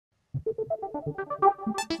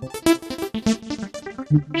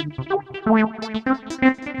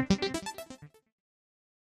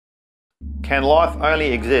Can life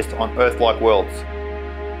only exist on Earth-like worlds?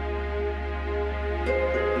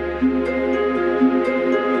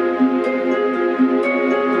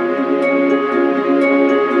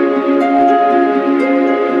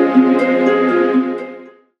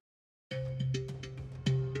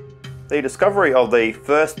 The discovery of the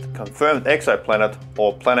first confirmed exoplanet,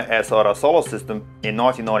 or planet outside our solar system, in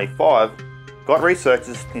 1995 got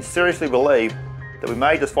researchers to seriously believe that we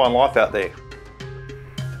may just find life out there.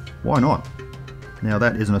 Why not? Now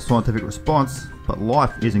that isn't a scientific response, but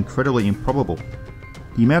life is incredibly improbable.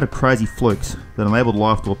 The amount of crazy flukes that enabled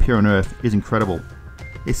life to appear on Earth is incredible.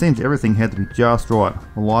 It seems everything had to be just right,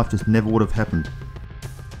 or life just never would have happened.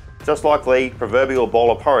 Just like the proverbial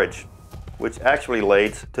bowl of porridge, which actually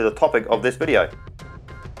leads to the topic of this video.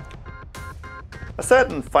 A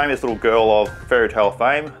certain famous little girl of fairy tale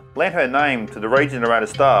fame lent her name to the region around a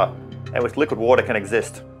star at which liquid water can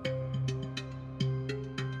exist.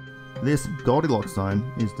 This Goldilocks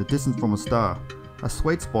Zone is the distance from a star, a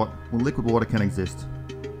sweet spot where liquid water can exist.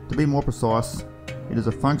 To be more precise, it is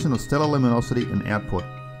a function of stellar luminosity and output.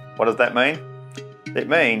 What does that mean? It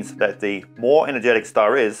means that the more energetic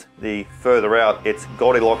star is, the further out its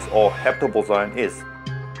Goldilocks or habitable zone is.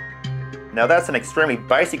 Now that's an extremely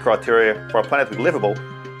basic criteria for a planet to be livable,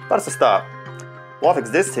 but it's a start. Life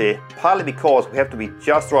exists here partly because we have to be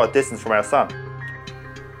just the right distance from our sun.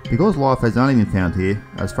 Because life has only been found here,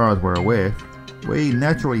 as far as we're aware, we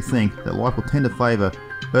naturally think that life will tend to favour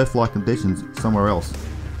Earth-like conditions somewhere else.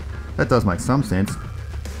 That does make some sense.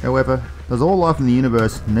 However, does all life in the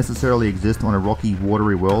universe necessarily exist on a rocky,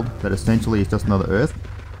 watery world that essentially is just another Earth?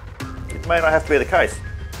 It may not have to be the case.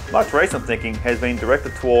 Much recent thinking has been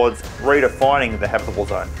directed towards redefining the habitable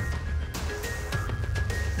zone.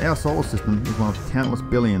 Our solar system is one of countless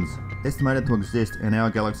billions estimated to exist in our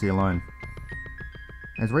galaxy alone.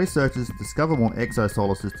 As researchers discover more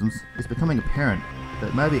exosolar systems, it's becoming apparent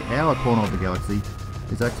that maybe our corner of the galaxy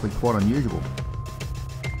is actually quite unusual.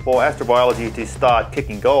 For astrobiology to start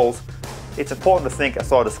kicking goals, it's important to think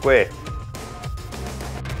outside the square.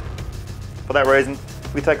 For that reason,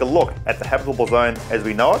 we take a look at the habitable zone as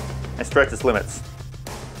we know it and stretch its limits.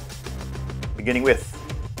 Beginning with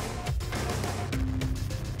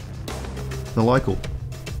the local.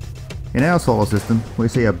 In our solar system, we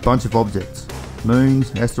see a bunch of objects: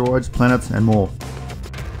 moons, asteroids, planets, and more.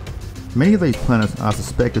 Many of these planets are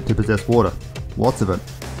suspected to possess water, lots of it.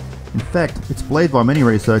 In fact, it's believed by many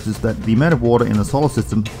researchers that the amount of water in the solar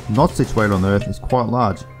system not situated on Earth is quite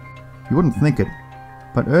large. You wouldn't think it,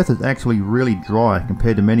 but Earth is actually really dry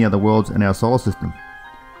compared to many other worlds in our solar system.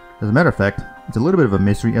 As a matter of fact, it's a little bit of a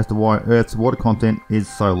mystery as to why Earth's water content is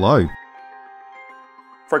so low.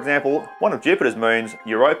 For example, one of Jupiter's moons,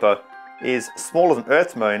 Europa, is smaller than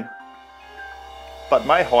Earth's moon, but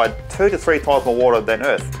may hide 2 to 3 times more water than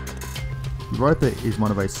Earth. Europa is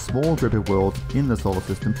one of a small group of worlds in the solar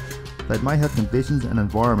system that may have conditions and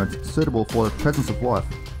environments suitable for the presence of life.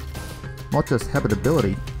 Not just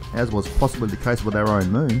habitability, as was possibly the case with our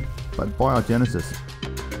own moon, but biogenesis.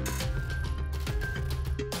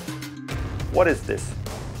 What is this?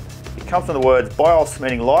 It comes from the words bios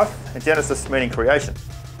meaning life and genesis meaning creation.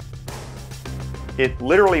 It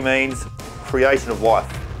literally means creation of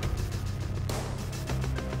life.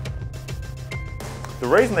 The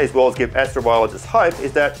reason these worlds give astrobiologists hope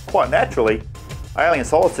is that, quite naturally, alien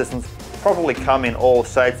solar systems probably come in all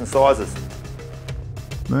shapes and sizes.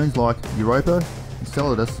 Moons like Europa,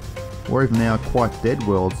 Enceladus, or even now quite dead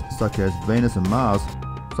worlds such as Venus and Mars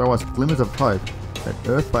throw us glimmers of hope that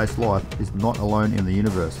Earth-based life is not alone in the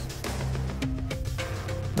universe.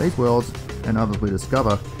 These worlds, and others we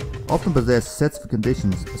discover, often possess sets of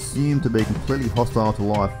conditions assumed to be completely hostile to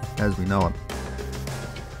life as we know it.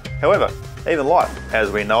 However, even life, as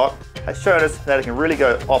we know it, has shown us that it can really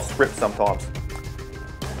go off script sometimes.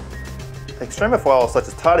 Extremophiles such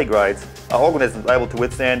as tardigrades are organisms able to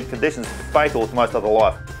withstand conditions fatal to most other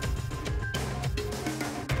life.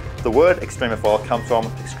 The word extremophile comes from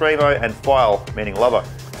extremo and phile, meaning lover.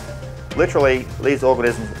 Literally, these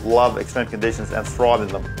organisms love extreme conditions and thrive in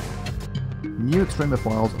them. New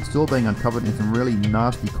extremophiles are still being uncovered in some really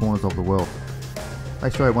nasty corners of the world. They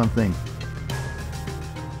show one thing.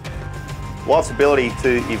 Life's ability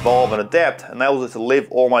to evolve and adapt enables it to live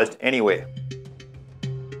almost anywhere.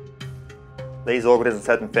 These organisms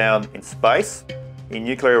have been found in space, in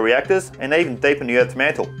nuclear reactors, and even deep in the Earth's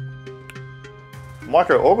mantle.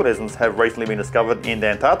 Microorganisms have recently been discovered in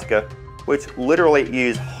Antarctica, which literally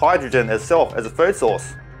use hydrogen itself as a food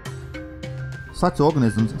source. Such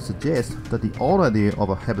organisms suggest that the old idea of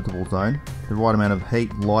a habitable zone, the right amount of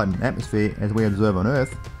heat, light and atmosphere as we observe on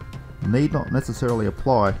Earth, need not necessarily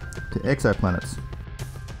apply to exoplanets.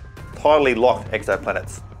 Tidally locked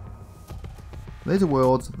exoplanets. These are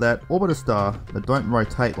worlds that orbit a star that don't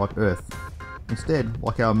rotate like Earth. Instead,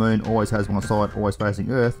 like our moon always has one side always facing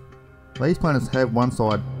Earth, these planets have one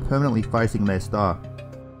side permanently facing their star.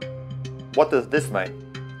 What does this mean?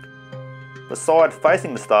 The side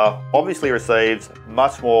facing the star obviously receives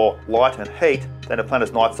much more light and heat than a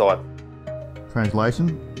planet's night side.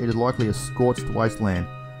 Translation, it is likely a scorched wasteland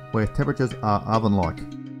where temperatures are oven-like.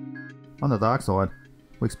 On the dark side,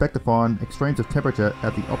 we expect to find extremes of temperature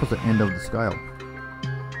at the opposite end of the scale.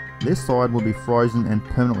 This side will be frozen and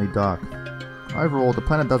permanently dark. Overall, the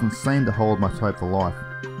planet doesn't seem to hold much hope for life.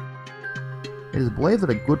 It is believed that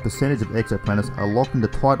a good percentage of exoplanets are locked into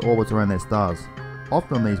tight orbits around their stars.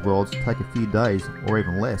 Often these worlds take a few days, or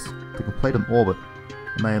even less, to complete an orbit,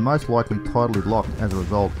 and they are most likely tidally locked as a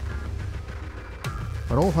result.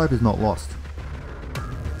 But all hope is not lost.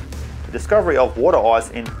 The discovery of water ice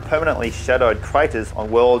in permanently shadowed craters on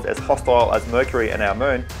worlds as hostile as Mercury and our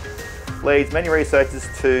moon leads many researchers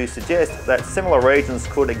to suggest that similar regions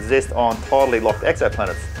could exist on tidally locked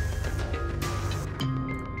exoplanets.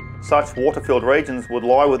 Such water-filled regions would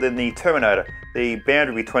lie within the terminator, the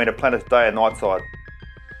boundary between a planet's day and night side.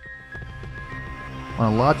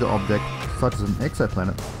 On a larger object, such as an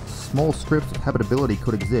exoplanet, small strips of habitability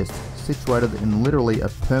could exist, situated in literally a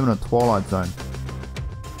permanent twilight zone.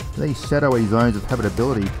 These shadowy zones of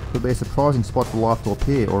habitability could be a surprising spot for life to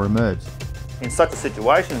appear or emerge. In such a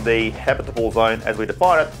situation, the habitable zone, as we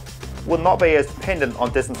define it, would not be as dependent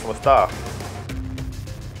on distance from a star.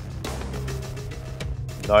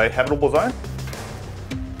 No habitable zone?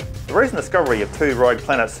 The recent discovery of two rogue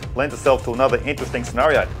planets lends itself to another interesting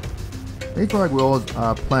scenario. These rogue worlds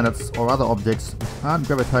are planets or other objects which aren't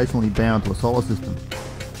gravitationally bound to a solar system.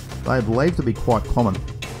 They are believed to be quite common.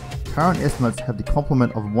 Current estimates have the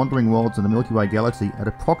complement of wandering worlds in the Milky Way galaxy at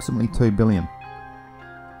approximately 2 billion.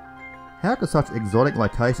 How could such exotic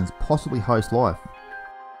locations possibly host life?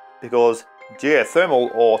 Because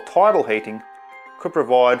geothermal or tidal heating could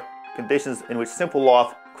provide conditions in which simple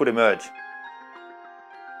life could emerge.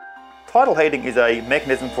 Tidal heating is a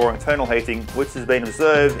mechanism for internal heating which has been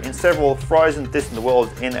observed in several frozen distant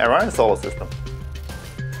worlds in our own solar system.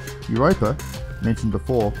 Europa, mentioned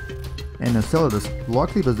before, and Enceladus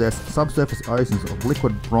likely possess subsurface oceans of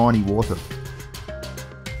liquid briny water.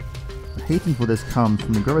 The heating for this comes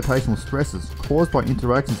from the gravitational stresses caused by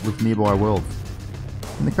interactions with nearby worlds.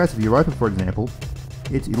 In the case of Europa, for example,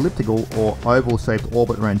 its elliptical or oval shaped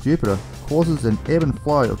orbit around Jupiter causes an ebb and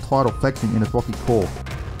flow of tidal flexion in its rocky core.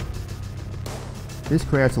 This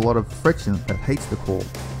creates a lot of friction that heats the core.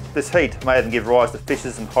 This heat may even give rise to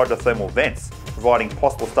fissures and hydrothermal vents, providing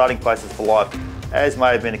possible starting places for life, as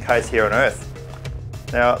may have been the case here on Earth.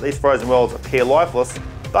 Now, these frozen worlds appear lifeless,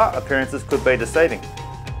 but appearances could be deceiving.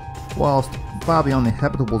 Whilst far beyond the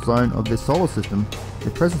habitable zone of this solar system,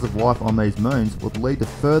 the presence of life on these moons would lead to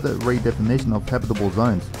further redefinition of habitable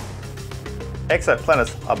zones.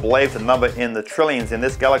 Exoplanets are believed to number in the trillions in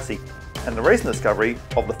this galaxy, and the recent discovery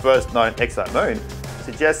of the first known exomoon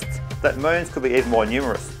suggests that moons could be even more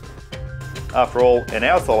numerous. After all, in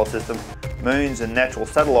our solar system, moons and natural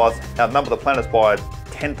satellites outnumber the planets by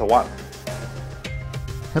 10 to 1.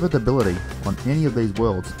 Habitability on any of these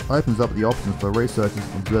worlds opens up the options for researchers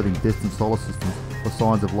observing distant solar systems for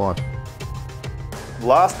signs of life.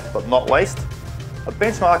 Last but not least, a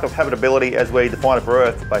benchmark of habitability as we define it for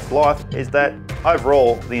Earth-based life is that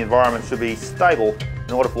overall the environment should be stable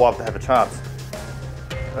in order for life to have a chance.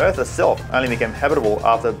 Earth itself only became habitable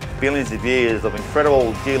after billions of years of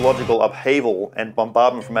incredible geological upheaval and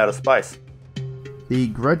bombardment from outer space. The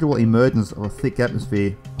gradual emergence of a thick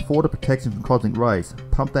atmosphere afforded protection from cosmic rays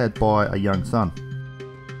pumped out by a young sun.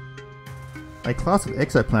 A class of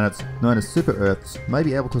exoplanets known as super-Earths may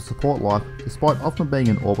be able to support life despite often being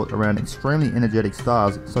in orbit around extremely energetic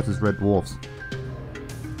stars such as red dwarfs.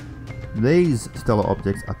 These stellar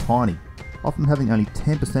objects are tiny, often having only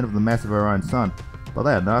 10% of the mass of our own sun, but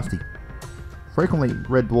they are nasty. Frequently,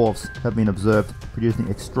 red dwarfs have been observed producing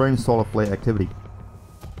extreme solar flare activity.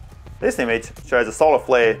 This image shows a solar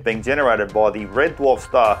flare being generated by the red dwarf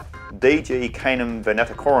star DG Canum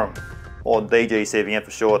Venaticorum, or DGCVN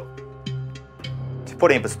for short. To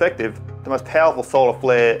put it in perspective, the most powerful solar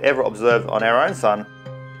flare ever observed on our own sun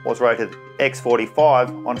was rated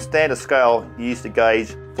X45 on a standard scale used to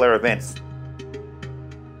gauge flare events.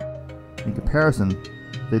 In comparison,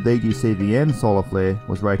 the DGCVN solar flare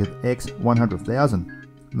was rated X100,000,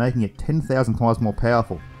 making it 10,000 times more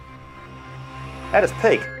powerful. At its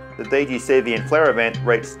peak, the DGCVN flare event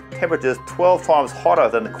reached temperatures 12 times hotter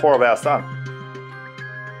than the core of our Sun.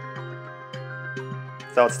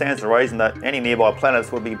 So it stands to reason that any nearby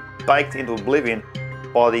planets would be baked into oblivion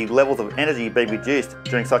by the levels of energy being produced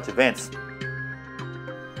during such events.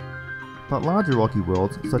 But larger rocky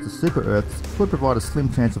worlds, such as super-Earths, could provide a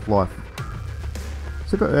slim chance of life.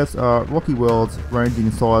 Super-Earths are rocky worlds ranging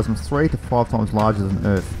in size from 3 to 5 times larger than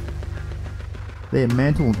Earth. Their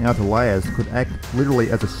mantle and outer layers could act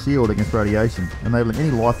literally as a shield against radiation, enabling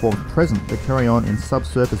any life forms present to carry on in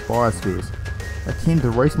subsurface biospheres, akin to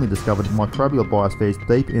recently discovered microbial biospheres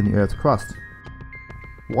deep in the Earth's crust.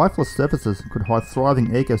 Lifeless surfaces could hide thriving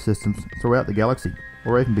ecosystems throughout the galaxy,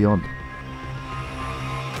 or even beyond.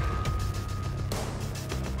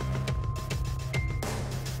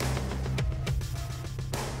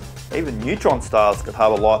 Even neutron stars could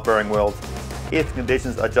harbour life-bearing worlds if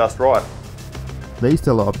conditions are just right. These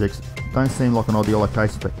stellar objects don't seem like an ideal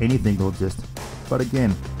location for anything to exist, but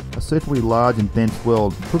again, a suitably large and dense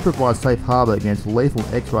world could provide safe harbour against lethal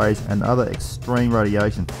X-rays and other extreme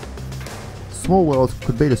radiation. Small worlds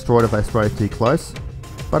could be destroyed if they stray too close,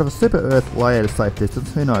 but if a super-Earth lay at a safe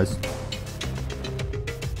distance, who knows?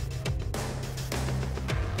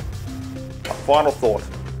 A final thought.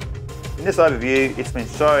 In this overview, it's been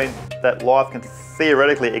shown that life can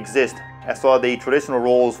theoretically exist outside the traditional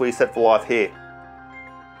rules we set for life here.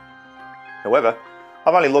 However,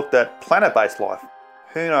 I've only looked at planet-based life.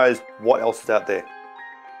 Who knows what else is out there?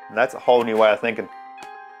 And that's a whole new way of thinking.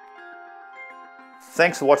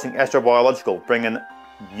 Thanks for watching Astrobiological, bringing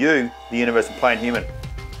you the universe of plain human.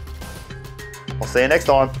 I'll see you next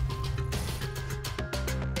time.